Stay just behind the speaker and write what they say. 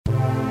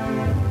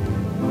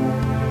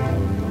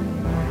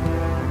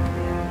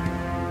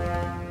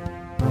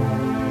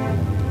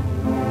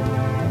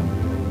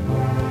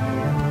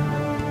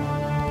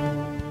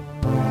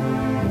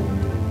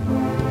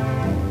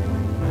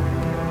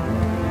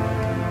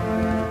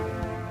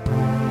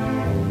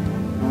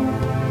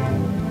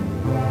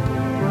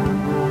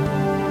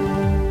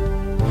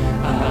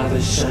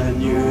wish I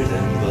knew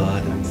then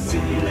what I'm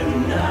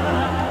feeling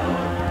now.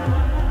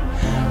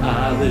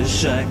 I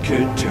wish I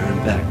could turn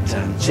back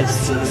time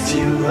just a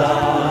few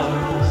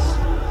hours.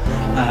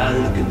 I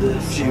look in the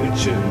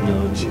future,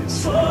 no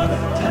tears for the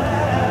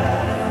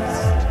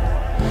past.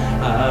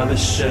 I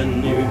wish I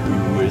knew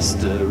who is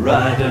the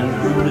right and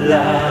who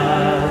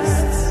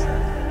lasts.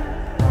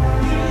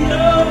 You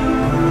know,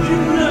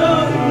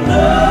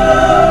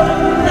 nothing.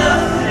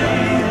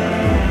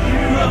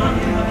 You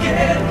only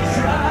get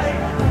try.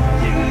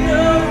 You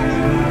know,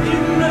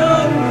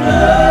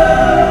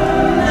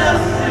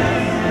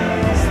 nothing.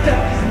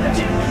 Stop that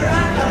you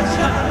cry.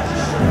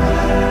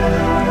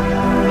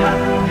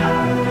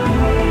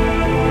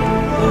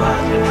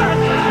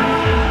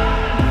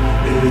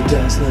 It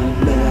does not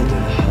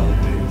matter how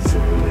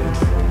painful it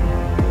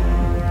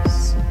was.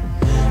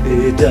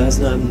 It does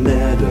not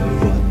matter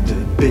what the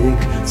big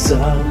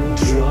sound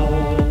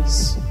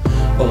draws.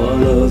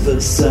 All of a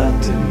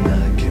sudden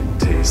I can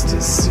taste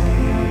the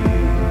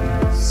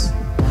seeds.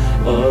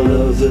 All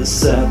of a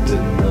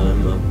sudden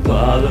I'm a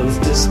part of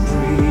this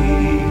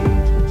breed.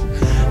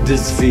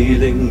 This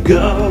feeling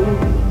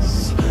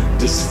goes,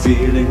 this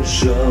feeling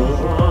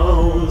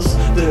shows.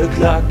 The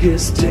clock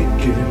is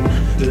ticking,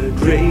 the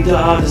great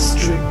art is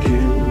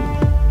stricken.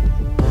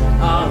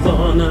 I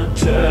wanna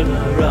turn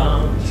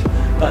around,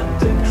 but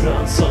the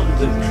crown's on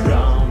the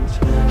ground.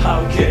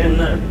 How can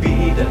I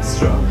be that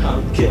strong?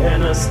 How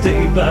can I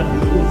stay but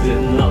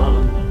moving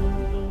on?